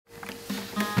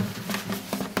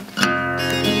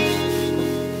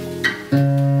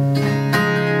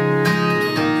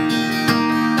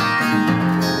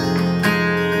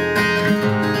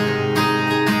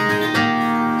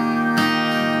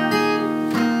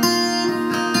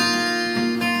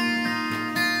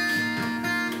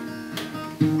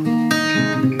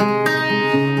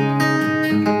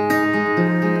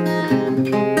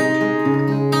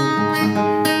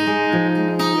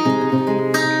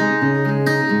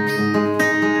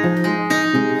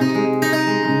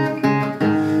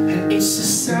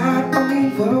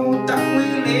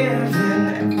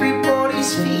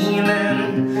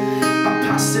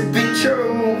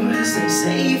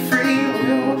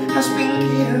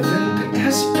relevant, but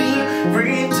has been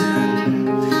written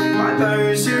by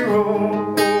those who are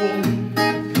old.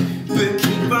 But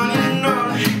keep running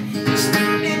on, it's the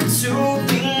little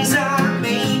things that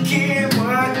make it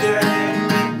worth it.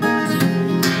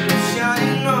 Keep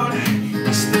shining on,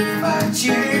 it's the fact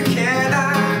you care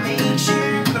that makes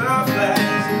you perfect.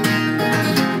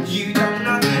 You done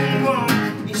nothing wrong,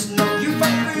 it's not you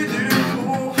fight through the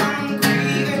cool,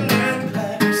 hungry and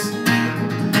helpless.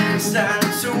 Stand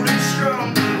tall and strong,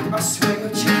 I swear you'll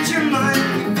change your mind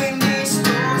within these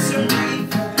thoughts and breathing.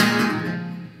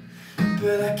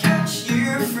 But I catch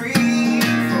you free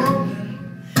falling,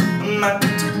 I'm at the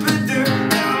top of the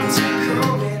mountain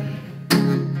calling.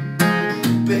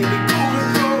 Baby, pull the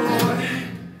cord.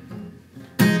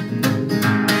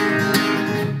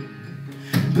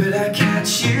 But I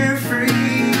catch you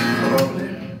free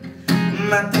falling,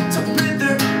 I'm at the top of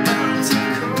the mountain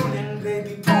calling.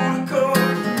 Baby, pull the cord.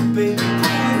 Baby,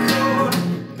 pull the cord.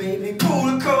 Baby, pull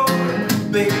the cord.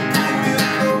 Baby, pull the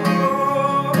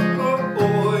cord.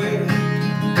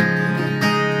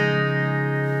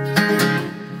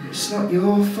 It's not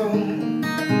your fault,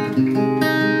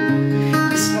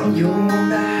 it's not your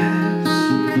mess,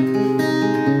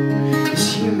 it's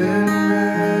human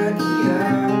radius,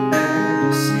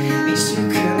 needs to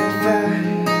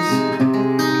confess.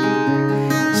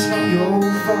 It's not your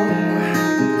fault,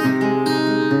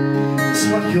 it's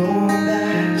not your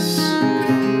mess,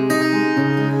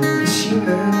 it's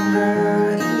human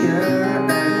radius,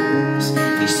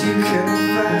 needs to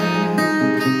confess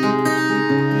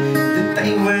that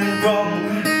they went wrong,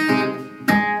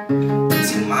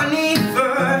 putting money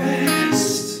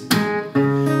first,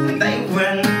 and they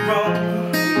went wrong.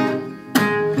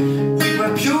 We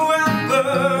were pure at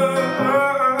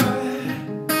birth.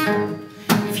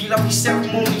 If you love yourself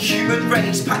more than human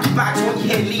race, pack your bags when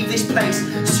you're here, leave this place.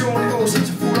 So all the walls seem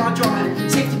to fall on dry.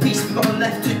 Safety piece we've got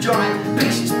left to dry.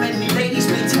 Patience many ladies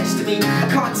been testing me. I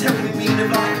can't tell the meaning of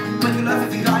life. When you love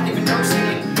everything I never know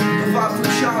singing. Provide for a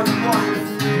child and wife.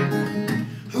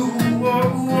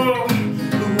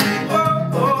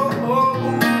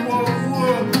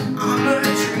 I'm a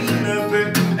dreamer but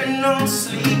a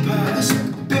non-sleeper,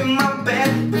 stuck up in my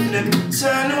bed with an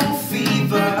eternal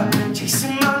fever,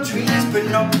 chasing my dreams but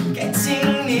not getting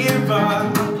nearer.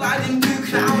 I'm gliding through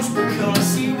clouds but can't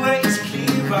see where it's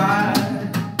clearer.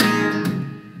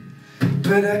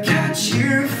 But I catch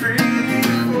you free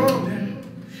falling,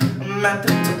 I'm at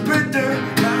the top of the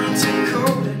mountain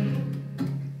calling.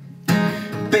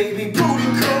 Baby, pull the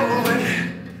cord.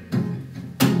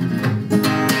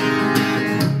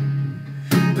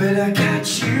 But I catch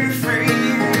you free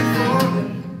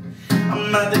falling,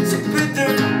 I'm at the top of the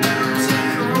mountain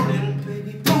calling.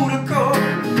 Baby, pull the cord.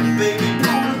 Baby,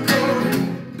 pull the cord.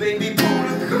 Baby, pull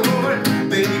the cord.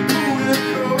 Baby, pull the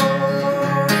cord.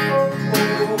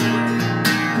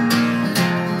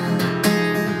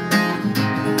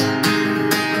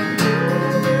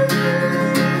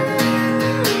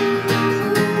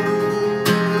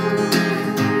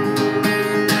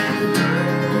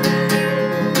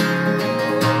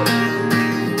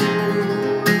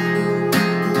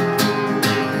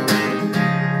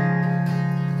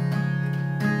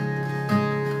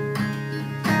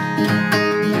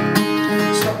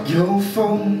 Your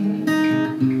fault,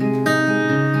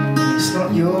 it's not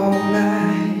your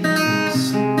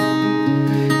mess,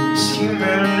 it's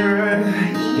human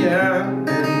radius,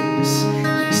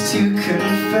 needs to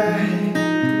confess.